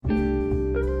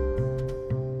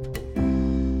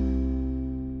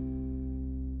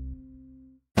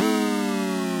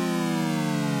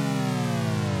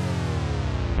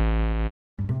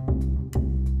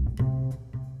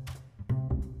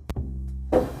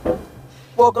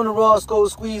Welcome to Roscoe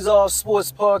Squeeze Off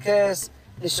Sports Podcast.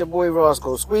 It's your boy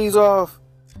Roscoe Squeeze Off.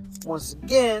 Once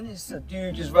again, it's a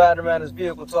dude just riding around his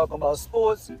vehicle talking about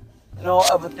sports and all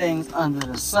other things under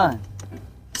the sun.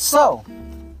 So,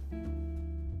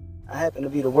 I happen to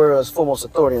be the world's foremost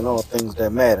authority on all things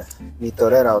that matter. Let me throw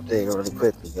that out there really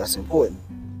quickly. That's important.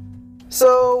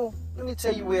 So, let me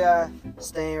tell you where I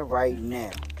stand right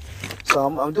now.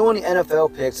 So, I'm doing the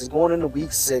NFL picks. It's going into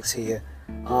week 6 here.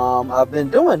 I've been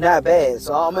doing not bad.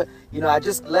 So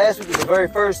last week was the very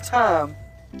first time.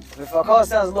 If my car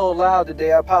sounds a little loud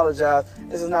today, I apologize.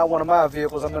 This is not one of my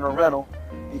vehicles. I'm in a rental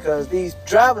because these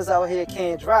drivers out here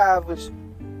can't drive, which,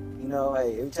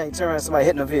 hey, every time you turn around, somebody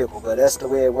hitting a vehicle. But that's the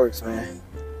way it works, man.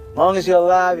 As long as you're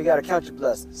alive, you gotta count your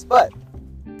blessings. But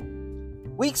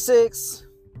week 6,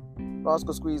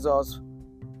 Roscoe Squeeze Off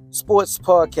Sports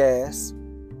Podcast,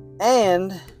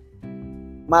 and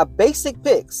my basic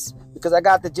picks. Because I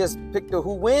got to just pick the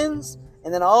who wins.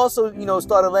 And then I also,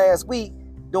 started last week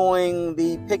doing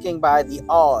the picking by the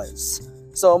odds.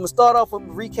 So I'm going to start off with a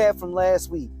recap from last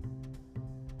week.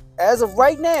 As of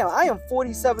right now, I am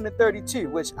 47-32,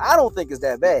 which I don't think is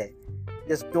that bad.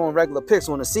 Just doing regular picks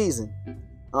on the season.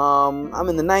 I'm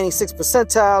in the 96th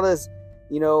percentile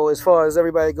as far as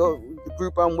everybody go. The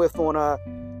group I'm with on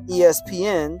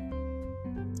ESPN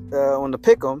on the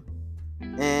pick'em.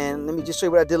 And let me just show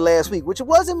you what I did last week, which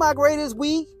wasn't my greatest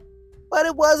week, but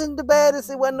it wasn't the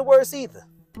baddest. It wasn't the worst either.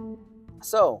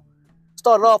 So,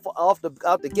 started out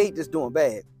the gate just doing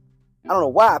bad. I don't know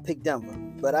why I picked Denver,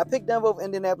 but I picked Denver over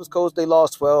Indianapolis Colts. They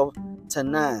lost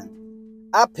 12-9.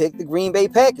 I picked the Green Bay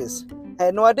Packers.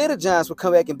 Had no idea the Giants would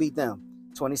come back and beat them,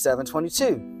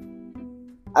 27-22.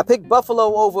 I picked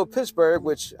Buffalo over Pittsburgh,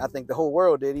 which I think the whole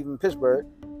world did, even Pittsburgh,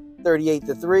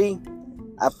 38-3.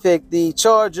 I picked the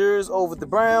Chargers over the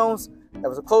Browns. That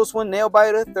was a close one, nail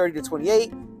biter, 30-28.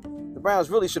 The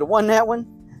Browns really should have won that one.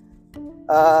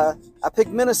 I picked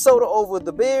Minnesota over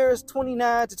the Bears,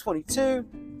 29-22.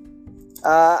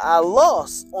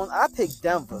 I picked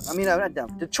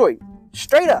Detroit,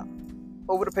 straight up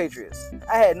over the Patriots.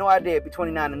 I had no idea it'd be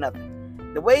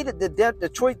 29-0. The way that the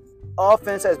Detroit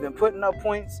offense has been putting up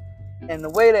points, and the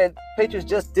way that Patriots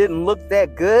just didn't look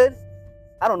that good,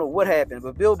 I don't know what happened,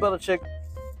 but Bill Belichick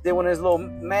did one of his little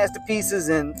masterpieces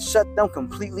and shut them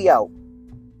completely out.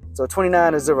 So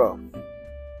 29-0.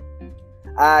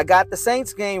 I got the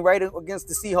Saints game right against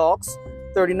the Seahawks,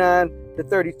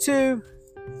 39-32.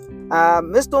 I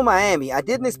missed on Miami. I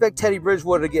didn't expect Teddy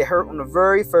Bridgewater to get hurt on the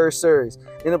very first series.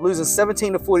 Ended up losing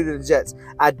 17-40 to the Jets.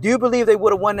 I do believe they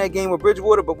would have won that game with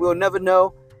Bridgewater, but we'll never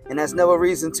know. And that's never a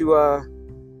reason to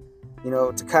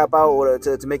cop out or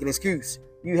to make an excuse.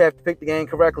 You have to pick the game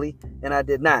correctly, and I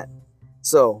did not.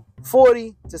 So,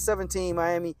 40-17,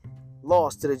 Miami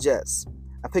lost to the Jets.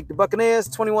 I picked the Buccaneers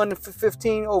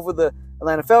 21-15 over the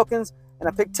Atlanta Falcons, and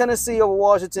I picked Tennessee over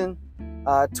Washington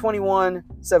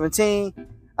 21-17.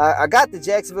 I got the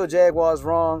Jacksonville Jaguars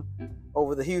wrong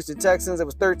over the Houston Texans. It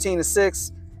was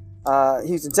 13-6.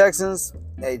 Houston Texans.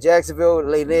 Hey, Jacksonville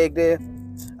laid an egg there.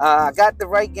 I got the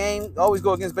right game. Always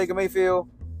go against Baker Mayfield.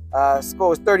 Score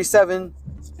was 37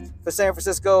 for San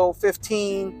Francisco,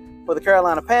 15 for the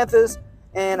Carolina Panthers.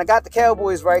 And I got the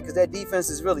Cowboys right because that defense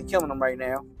is really killing them right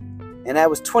now. And that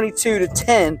was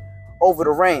 22-10 over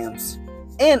the Rams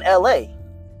in LA.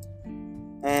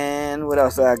 And what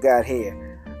else I got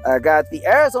here? I got the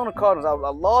Arizona Cardinals. I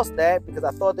lost that because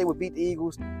I thought they would beat the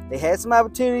Eagles. They had some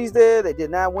opportunities there. They did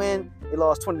not win. They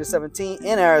lost 20-17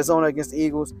 in Arizona against the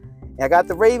Eagles. And I got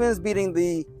the Ravens beating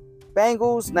the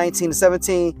Bengals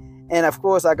 19-17. And of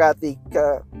course, I got the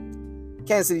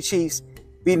Kansas City Chiefs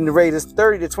beating the Raiders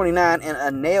 30-29 in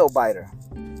a nail biter.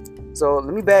 So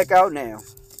let me back out now.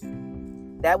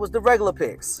 That was the regular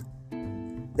picks.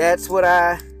 That's what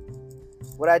I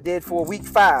did for week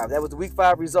 5. That was the week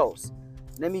 5 results.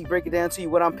 Let me break it down to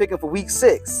you what I'm picking for week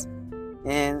 6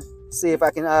 and see if I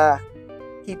can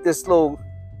keep this little,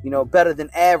 better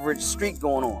than average streak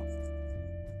going on.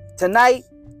 Tonight,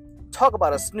 talk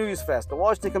about a snooze fest. The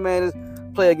Washington Commanders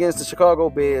play against the Chicago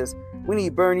Bears. We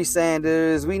need Bernie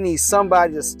Sanders. We need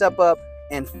somebody to step up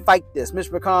and fight this.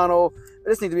 Mitch McConnell.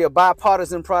 This needs to be a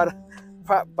bipartisan.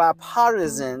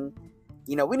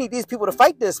 We need these people to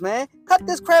fight this, man. Cut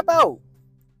this crap out.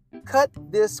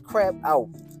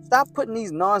 Stop putting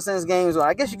these nonsense games on.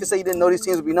 I guess you could say you didn't know these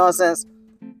teams would be nonsense.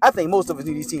 I think most of us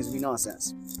knew these teams would be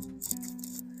nonsense.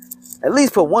 At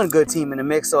least put one good team in the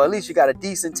mix, so at least you got a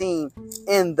decent team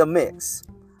in the mix.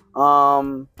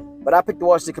 But I picked the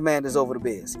Washington Commanders over the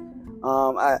Bears.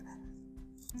 I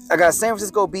got San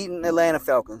Francisco beating Atlanta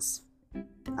Falcons.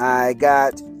 I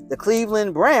got the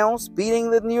Cleveland Browns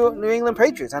beating the New England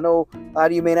Patriots. I know a lot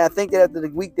of you may not think that after the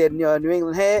week that New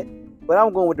England had, but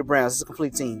I'm going with the Browns. It's a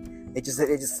complete team. It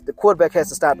just the quarterback has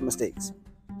to stop the mistakes.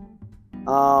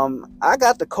 I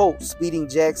got the Colts beating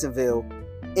Jacksonville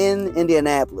in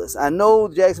Indianapolis. I know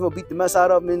Jacksonville beat the mess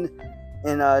out of them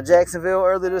in Jacksonville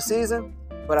earlier this season,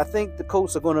 but I think the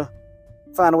Colts are going to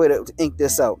find a way to ink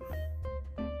this out.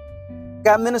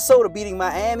 Got Minnesota beating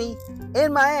Miami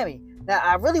in Miami. Now,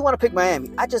 I really want to pick Miami.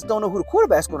 I just don't know who the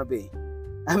quarterback's going to be.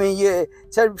 I mean,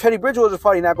 Teddy Bridgewater's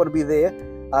probably not going to be there.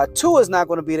 Tua's not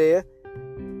going to be there.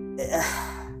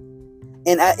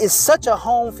 And it's such a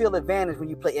home field advantage when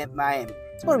you play in Miami.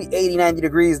 It's going to be 80, 90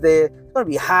 degrees there. It's going to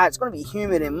be hot. It's going to be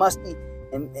humid and musty.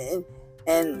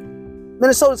 And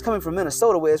Minnesota's coming from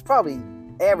Minnesota, where it's probably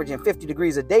averaging 50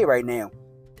 degrees a day right now.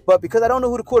 But because I don't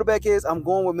know who the quarterback is, I'm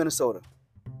going with Minnesota.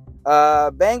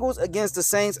 Bengals against the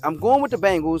Saints. I'm going with the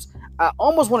Bengals. I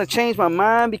almost want to change my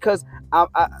mind because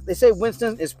they say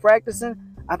Winston is practicing.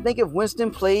 I think if Winston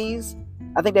plays,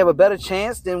 I think they have a better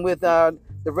chance than with the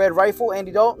Red Rifle,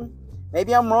 Andy Dalton.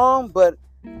 Maybe I'm wrong, but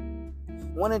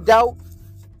when in doubt,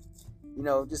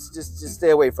 just stay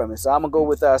away from it. So I'm going to go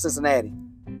with Cincinnati.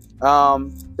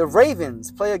 The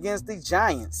Ravens play against the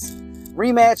Giants.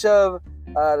 Rematch of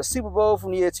the Super Bowl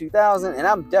from the year 2000, and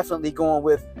I'm definitely going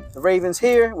with the Ravens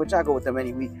here, which I go with them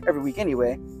every week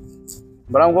anyway.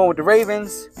 But I'm going with the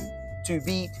Ravens to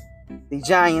beat the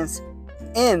Giants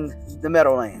in the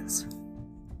Meadowlands.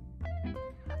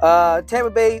 Tampa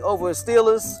Bay over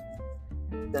Steelers.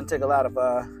 Doesn't take a lot of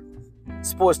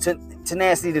sports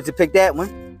tenacity to pick that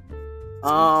one.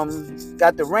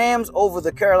 Got the Rams over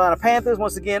the Carolina Panthers.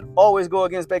 Once again, always go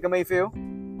against Baker Mayfield.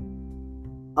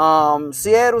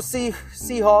 Seattle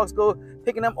Seahawks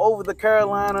picking them over the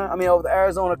over the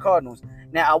Arizona Cardinals.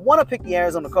 Now, I want to pick the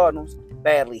Arizona Cardinals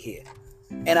badly here.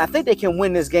 And I think they can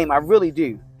win this game. I really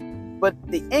do. But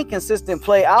the inconsistent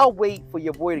play, I'll wait for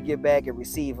your boy to get back at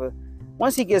receiver.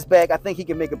 Once he gets back, I think he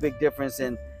can make a big difference.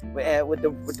 And with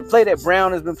the play that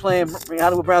Brown has been playing,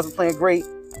 Hollywood Brown's been playing great.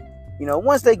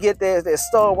 Once they get their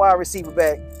star wide receiver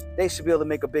back, they should be able to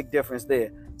make a big difference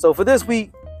there. So for this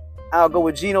week, I'll go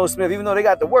with Geno Smith, even though they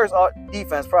got the worst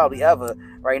defense probably ever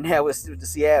right now with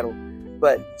Seattle.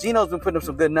 But Geno's been putting up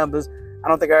some good numbers. I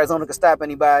don't think Arizona can stop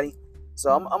anybody. So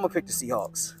I'm going to pick the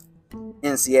Seahawks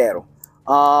in Seattle.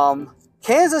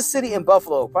 Kansas City and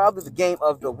Buffalo, probably the game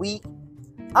of the week.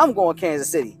 I'm going Kansas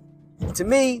City. To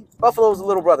me, Buffalo's a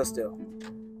little brother still.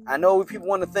 I know people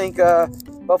want to think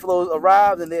Buffalo's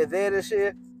arrived and they're there this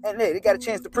year. And hey, they got a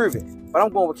chance to prove it. But I'm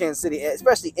going with Kansas City,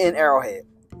 especially in Arrowhead.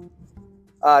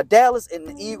 Dallas and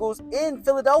the Eagles in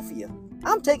Philadelphia.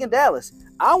 I'm taking Dallas.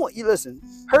 I want you to listen.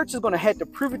 Hurts is going to have to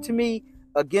prove it to me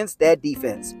against that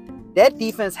defense. That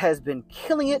defense has been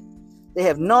killing it. They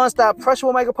have nonstop pressure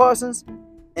with Micah Parsons.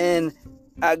 And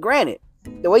granted,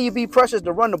 the way you beat pressure is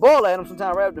to run the ball at him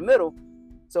sometimes right up the middle.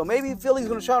 So maybe Philly's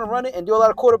going to try to run it and do a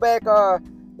lot of quarterback.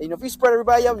 If you spread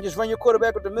everybody up and just run your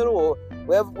quarterback with the middle or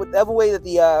whatever way that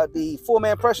the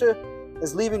four-man pressure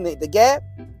is leaving the gap,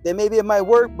 then maybe it might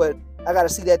work. But I got to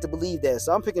see that to believe that.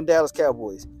 So I'm picking Dallas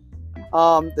Cowboys.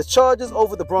 The Chargers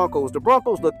over the Broncos. The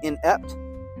Broncos look inept.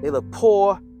 They look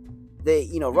poor.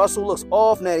 Russell looks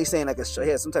off. Now he's saying like he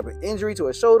has some type of injury to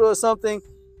his shoulder or something.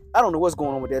 I don't know what's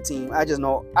going on with that team. I just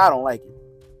know I don't like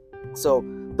it. So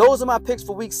those are my picks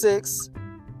for week 6.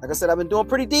 Like I said, I've been doing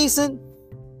pretty decent.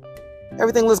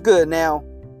 Everything looks good. Now,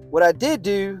 what I did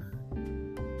do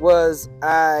was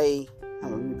let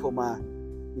me pull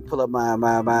up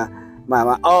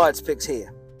my odds picks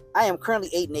here. I am currently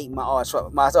 8-8 in my odds.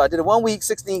 So I did it 1 week,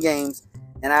 16 games,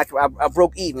 and I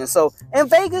broke even. So in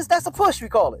Vegas, that's a push, we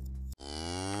call it.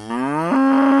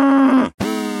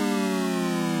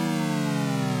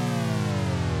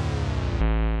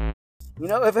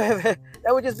 If that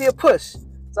would just be a push.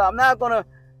 So I'm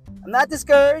not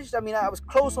discouraged. I mean, I was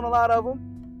close on a lot of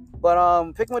them,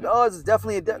 but picking with the odds is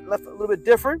definitely a little bit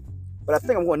different. But I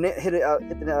think I'm going to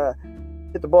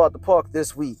hit the ball at the park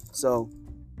this week. So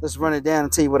let's run it down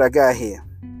and tell you what I got here.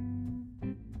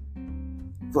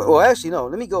 Well, actually, no.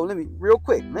 Let me real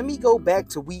quick. Let me go back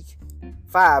to week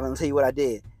 5 and tell you what I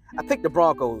did. I picked the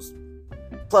Broncos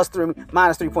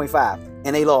minus 3.5,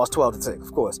 and they lost 12-6,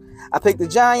 of course. I picked the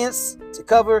Giants to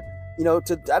cover. I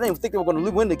didn't even think they were going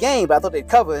to win the game, but I thought they'd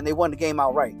cover, and they won the game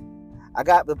outright. I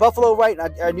got the Buffalo right,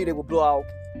 and I knew they would blow out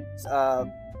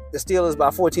the Steelers by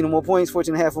 14 or more points,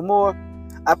 14.5 or more.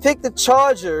 I picked the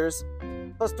Chargers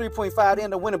plus 3.5. They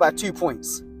ended up winning by 2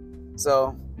 points.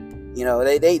 So,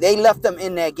 they left them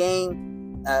in that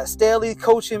game. Staley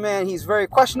coaching, man, he's very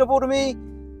questionable to me.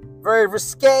 Very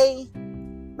risque.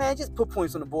 Man, just put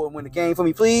points on the board and win the game for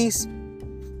me, please.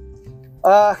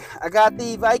 I got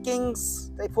the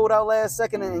Vikings. They pulled out last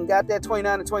second and got that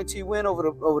 29-22 win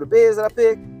over the Bears that I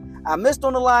picked. I missed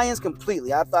on the Lions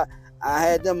completely. I thought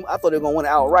they were gonna win it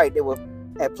outright. They were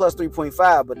at plus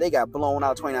 3.5, but they got blown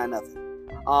out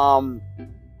 29-0.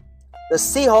 The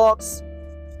Seahawks,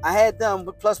 I had them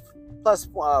with plus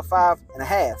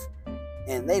 5.5,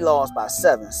 and they lost by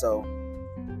 7. So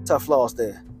tough loss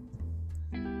there.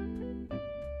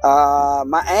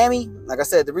 Miami, like I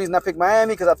said, the reason I picked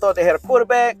Miami because I thought they had a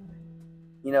quarterback.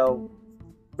 You know,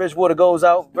 Bridgewater goes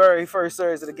out very first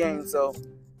series of the game, so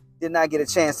did not get a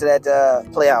chance to that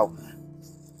play out.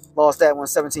 Lost that one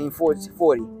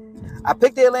 17-40. I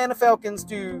picked the Atlanta Falcons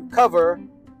to cover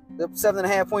the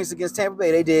 7.5 points against Tampa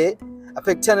Bay. They did. I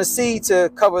picked Tennessee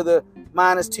to cover the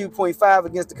minus 2.5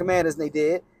 against the Commanders, and they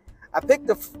did. I picked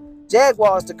the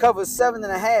Jaguars to cover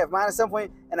 7.5, minus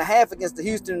 7.5 against the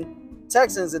Houston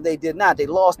Texans, and they did not. They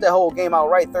lost that whole game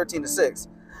outright, 13-6.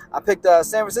 I picked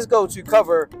San Francisco to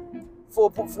cover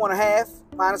 4.5,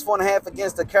 minus 4.5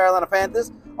 against the Carolina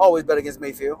Panthers. Always bet against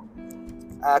Mayfield.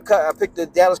 I picked the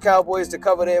Dallas Cowboys to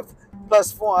cover their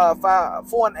plus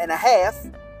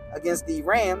 4.5 against the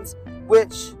Rams,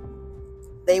 which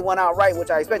they won outright, which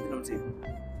I expected them to.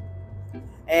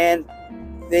 And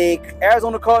the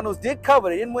Arizona Cardinals did cover.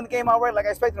 They didn't win the game outright like I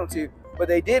expected them to, but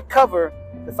they did cover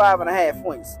the 5.5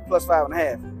 points, plus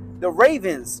 5.5. The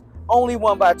Ravens only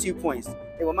won by 2 points.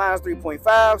 They were minus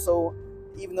 3.5, so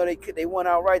even though they won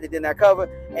outright, they did not cover.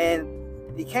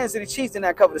 And the Kansas City Chiefs did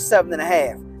not cover the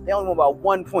 7.5. They only won by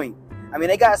 1 point. I mean,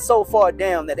 they got so far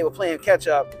down that they were playing catch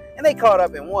up, and they caught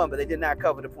up and won, but they did not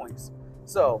cover the points.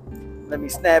 So let me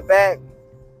snap back.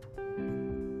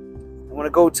 I want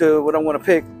to go to what I want to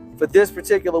pick for this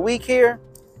particular week here.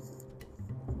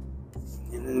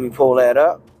 And let me pull that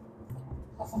up.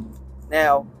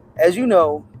 Now, as you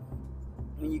know,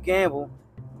 when you gamble,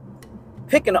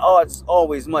 picking the odds is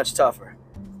always much tougher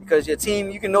because your team,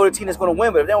 you can know the team that's going to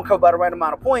win, but if they don't cover by the right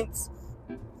amount of points,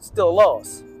 it's still a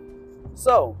loss.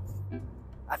 So,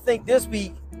 I think this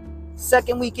week,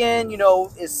 second weekend,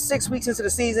 is 6 weeks into the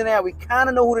season now. We kind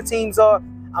of know who the teams are.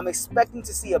 I'm expecting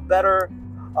to see a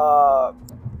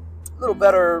little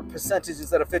better percentage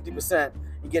instead of 50%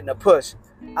 and getting a push.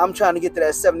 I'm trying to get to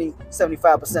that 75%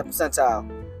 percentile.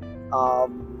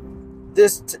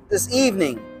 This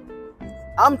evening,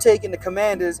 I'm taking the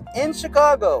Commanders in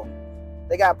Chicago.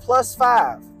 They got plus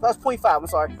 0.5, plus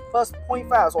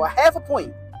 0.5, so a half a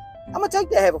point. I'm going to take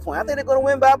that half a point. I think they're going to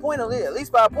win by a point, at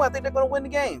least by a point. I think they're going to win the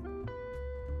game.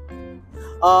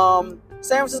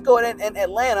 San Francisco and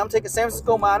Atlanta, I'm taking San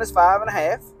Francisco minus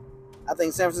 5.5. I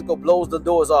think San Francisco blows the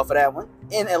doors off of that one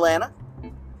in Atlanta.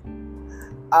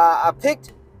 I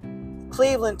picked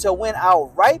Cleveland to win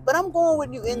outright, but I'm going with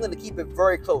New England to keep it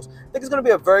very close. I think it's going to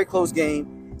be a very close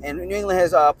game, and New England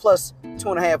has plus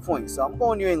 2.5 points, so I'm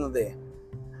going New England there.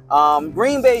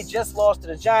 Green Bay just lost to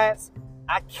the Giants.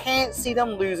 I can't see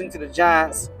them losing to the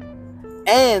Giants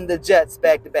and the Jets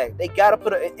back-to-back. They got to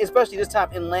put especially this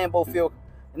time in Lambeau Field,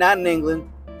 not in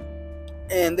England,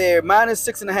 and they're minus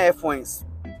 6.5 points.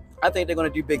 I think they're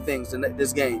going to do big things in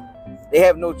this game. They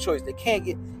have no choice. They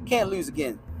can't lose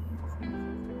again.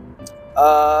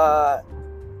 The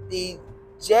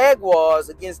Jaguars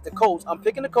against the Colts. I'm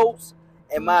picking the Colts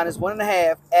at minus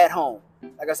 1.5 at home.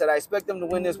 Like I said, I expect them to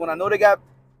win this one. I know they got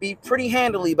beat pretty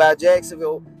handily by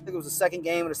Jacksonville. I think it was the second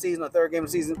game of the season or third game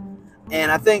of the season.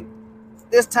 And I think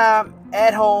this time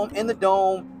at home in the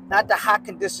dome, not the hot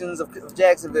conditions of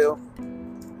Jacksonville,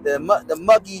 the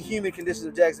muggy, humid conditions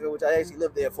of Jacksonville, which I actually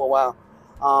lived there for a while.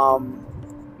 I'm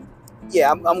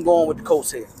going with the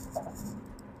Colts here.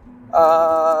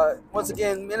 Once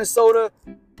again, Minnesota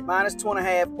minus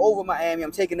 2.5 over Miami.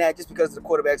 I'm taking that just because of the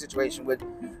quarterback situation with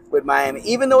Miami.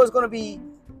 Even though it's going to be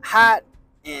hot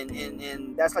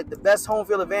and that's like the best home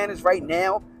field advantage right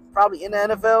now, probably in the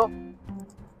NFL.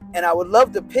 And I would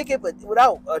love to pick it, but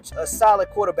without a solid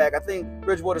quarterback. I think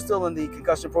Bridgewater's still in the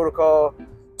concussion protocol.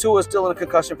 Tua's still in the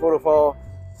concussion protocol.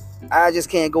 I just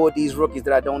can't go with these rookies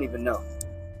that I don't even know.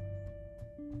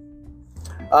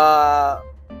 The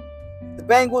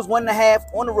Bengals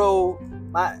 1.5 on the road.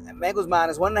 Bengals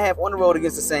minus 1.5 on the road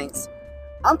against the Saints.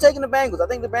 I'm taking the Bengals. I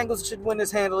think the Bengals should win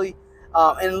this handily,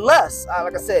 unless,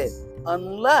 like I said,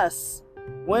 unless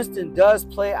Winston does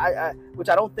play, which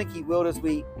I don't think he will this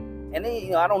week. And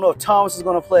then, I don't know if Thomas is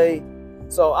going to play,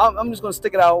 so I'm just going to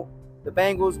stick it out. The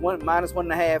Bengals minus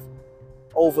 1.5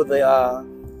 over the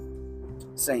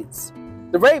Saints.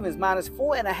 The Ravens minus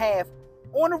 4.5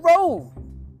 on the road.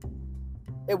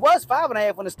 It was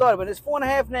 5.5 when it started, but it's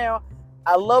 4.5 now.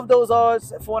 I love those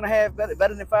odds at 4.5,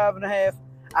 better than 5.5.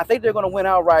 I think they're going to win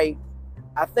outright.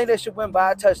 I think they should win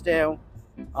by a touchdown.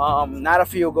 not a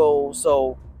field goal.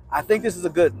 So I think this is a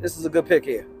good pick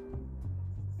here.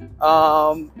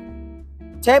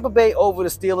 Tampa Bay over the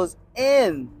Steelers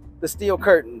in the Steel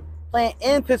Curtain, playing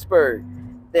in Pittsburgh.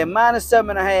 They're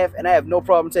 -7.5, and I have no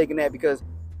problem taking that because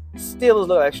Steelers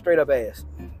look like straight up ass.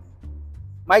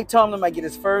 Mike Tomlin might get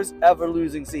his first ever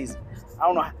losing season. I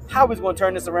don't know how he's going to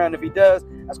turn this around. If he does,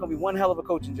 that's going to be one hell of a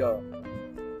coaching job.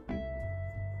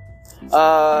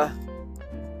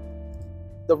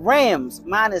 The Rams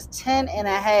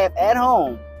 -10.5 at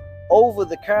home over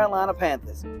the Carolina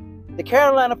Panthers. The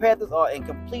Carolina Panthers are in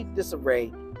complete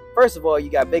disarray. First of all, you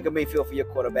got Baker Mayfield for your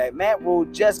quarterback. Matt Rule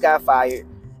just got fired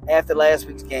after last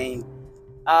week's game.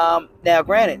 Now,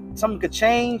 granted, something could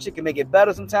change. It can make it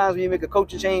better sometimes when you make a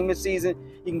coaching change mid-season.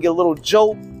 You can get a little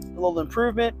jolt, a little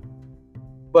improvement.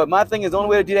 But my thing is the only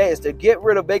way to do that is to get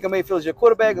rid of Baker Mayfield as your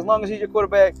quarterback. As long as he's your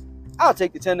quarterback, I'll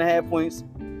take the 10.5 points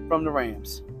from the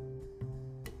Rams.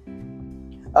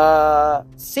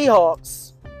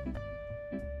 Seahawks,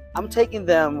 I'm taking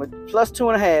them with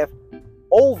 +2.5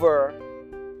 over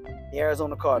the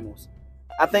Arizona Cardinals.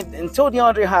 I think until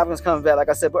DeAndre Hopkins comes back, like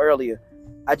I said earlier,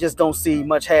 I just don't see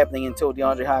much happening until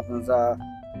DeAndre Hopkins,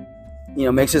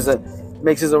 makes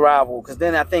his arrival. Because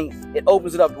then I think it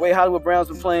opens it up. The way Hollywood Brown's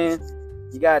been playing,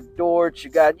 you got Dortch, you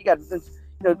got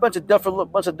a bunch of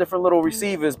different little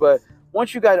receivers. But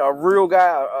once you got a real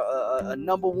guy, a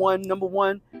number one,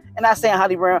 and not saying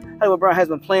Hollywood Brown has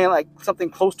been playing like something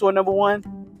close to a number one,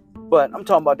 but I'm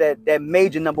talking about that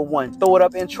major number one. Throw it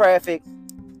up in traffic,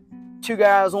 2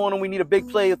 guys on him. We need a big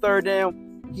play, a third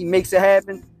down. He makes it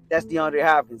happen. That's DeAndre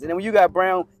Hopkins. And then when you got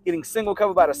Brown getting single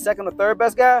covered by the second or third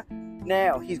best guy,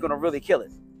 now he's going to really kill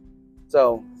it.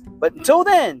 So, but until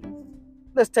then,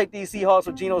 let's take these Seahawks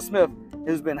with Geno Smith,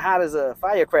 who's been hot as a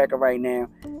firecracker right now.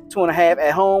 2.5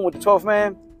 at home with the 12th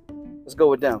man. Let's go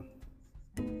with them.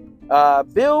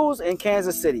 Bills and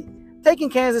Kansas City. Taking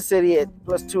Kansas City at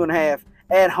 +2.5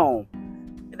 at home.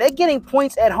 They're getting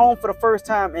points at home for the first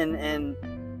time in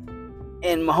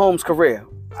Mahomes' career.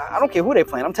 I don't care who they're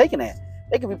playing. I'm taking that.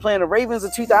 They could be playing the Ravens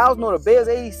of 2000 or the Bears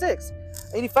 86,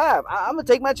 85. I'm going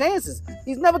to take my chances.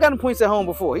 He's never gotten points at home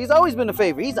before. He's always been the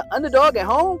favorite. He's an underdog at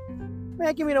home.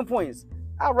 Man, give me them points.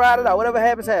 I'll ride it out. Whatever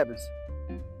happens, happens.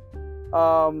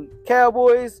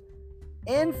 Cowboys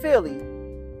in Philly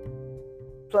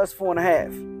 +4.5.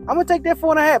 I'm going to take that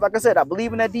 4.5. Like I said, I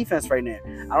believe in that defense right now.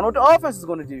 I don't know what the offense is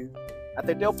going to do. I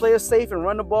think they'll play it safe and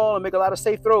run the ball and make a lot of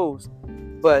safe throws.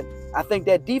 But I think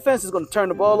that defense is going to turn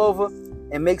the ball over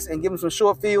and give them some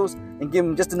short fields and give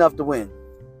them just enough to win.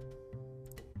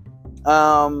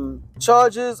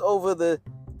 Chargers over the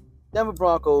Denver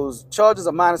Broncos. Chargers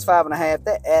are -5.5.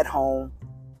 They're at home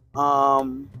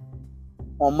on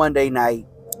Monday night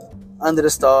under the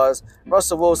stars.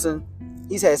 Russell Wilson,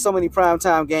 he's had so many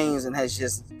primetime games and has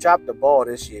just dropped the ball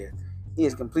this year. He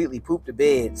has completely pooped the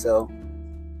bed. So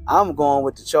I'm going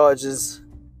with the Chargers.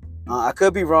 I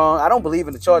could be wrong. I don't believe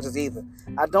in the Chargers either.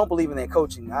 I don't believe in their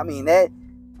coaching. I mean,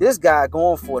 this guy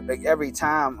going for it like every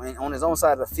time on his own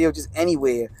side of the field, just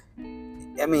anywhere.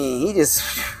 I mean, he just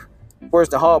worse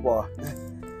than Harbaugh.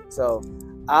 So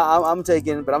I'm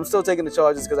still taking the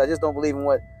Chargers because I just don't believe in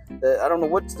I don't know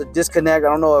what's the disconnect. I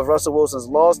don't know if Russell Wilson's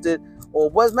lost it or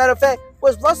matter of fact,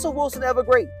 was Russell Wilson ever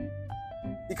great?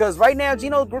 Because right now,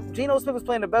 Geno Smith is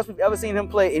playing the best we've ever seen him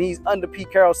play, and he's under Pete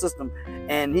Carroll's system.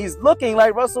 And he's looking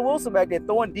like Russell Wilson back there,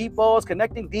 throwing deep balls,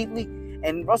 connecting deeply.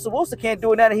 And Russell Wilson can't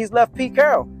do it now that he's left Pete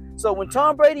Carroll. So when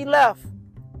Tom Brady left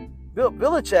Bill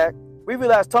Belichick, we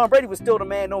realized Tom Brady was still the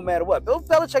man no matter what. Bill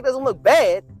Belichick doesn't look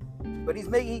bad, but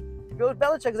Bill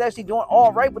Belichick is actually doing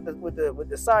all right with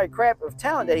the sorry crap of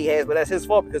talent that he has, but that's his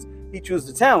fault because he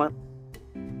chooses the talent.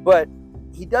 But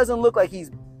he doesn't look like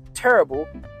he's terrible.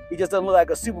 He just doesn't look like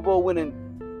a Super Bowl winning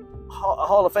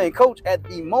Hall of Fame coach at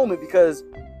the moment because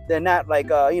they're not like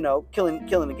killing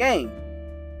the game.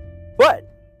 But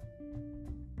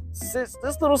since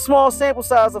this little small sample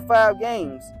size of 5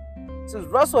 games, since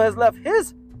Russell has left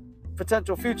his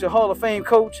potential future Hall of Fame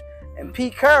coach and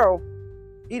Pete Carroll,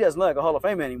 he doesn't look like a Hall of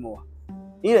Famer anymore.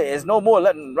 It's no more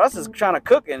letting Russell's trying to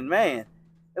cook, and man,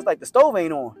 it's like the stove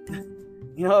ain't on.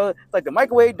 It's like the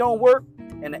microwave don't work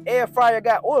and the air fryer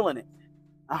got oil in it.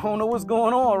 I don't know what's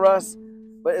going on, Russ,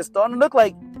 but it's starting to look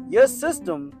like your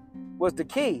system was the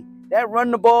key. That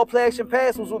run the ball, play action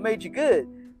pass was what made you good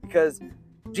because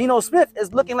Geno Smith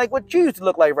is looking like what you used to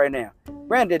look like right now.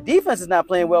 Granted, their defense is not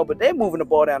playing well, but they're moving the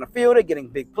ball down the field. They're getting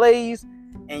big plays,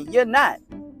 and you're not.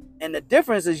 And the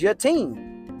difference is your team.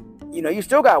 You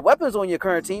still got weapons on your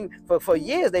current team. For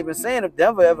years, they've been saying if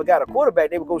Denver ever got a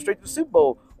quarterback, they would go straight to the Super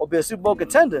Bowl or be a Super Bowl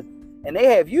contender. And they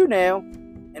have you now,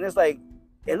 and it's like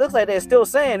it looks like they're still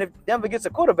saying if Denver gets a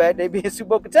quarterback, they be a Super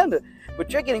Bowl contender.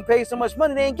 But you're getting paid so much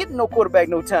money, they ain't getting no quarterback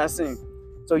no time soon.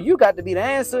 So you got to be the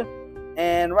answer.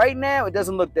 And right now, it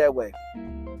doesn't look that way.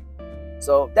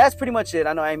 So that's pretty much it.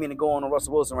 I know I ain't mean to go on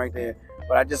Russell Wilson right there,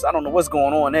 but I don't know what's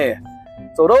going on there.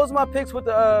 So those are my picks with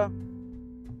the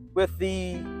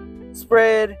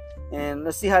spread, and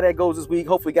let's see how that goes this week.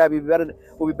 Hopefully, we'll be better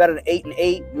than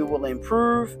 8-8. We will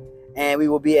improve, and we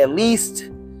will be at least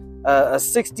a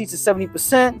 60 to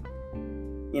 70%.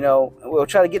 We'll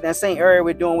try to get in that same area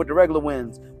we're doing with the regular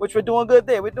wins, which we're doing good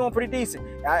there. We're doing pretty decent.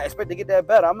 I expect to get that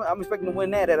better. I'm expecting to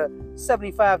win that at a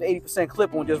 75 to 80%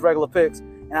 clip on just regular picks,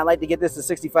 and I'd like to get this to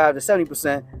 65 to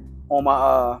 70%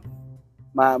 on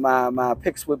my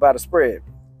picks by the spread.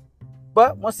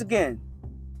 But once again,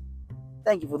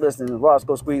 thank you for listening to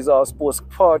Roscoe Squeeze Off Sports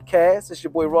Podcast. It's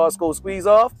your boy Roscoe Squeeze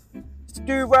Off. It's the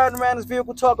dude riding around his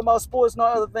vehicle talking about sports and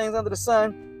all other things under the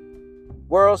sun.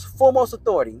 World's foremost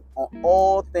authority on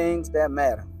all things that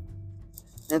matter.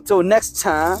 Until next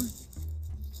time,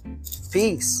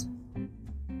 peace.